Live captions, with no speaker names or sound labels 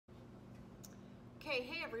Okay,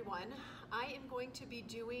 hey everyone. I am going to be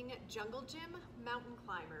doing jungle gym mountain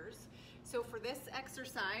climbers. So for this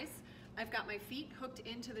exercise, I've got my feet hooked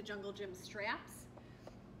into the jungle gym straps.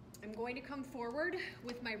 I'm going to come forward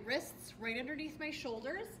with my wrists right underneath my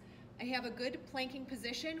shoulders. I have a good planking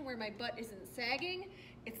position where my butt isn't sagging.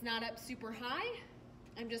 It's not up super high.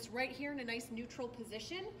 I'm just right here in a nice neutral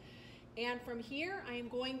position. And from here, I am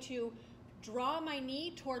going to draw my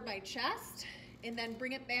knee toward my chest and then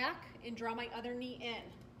bring it back and draw my other knee in.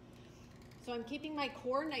 So I'm keeping my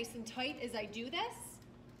core nice and tight as I do this.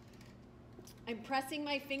 I'm pressing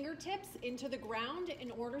my fingertips into the ground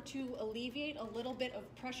in order to alleviate a little bit of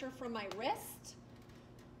pressure from my wrist.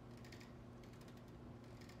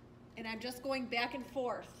 And I'm just going back and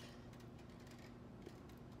forth.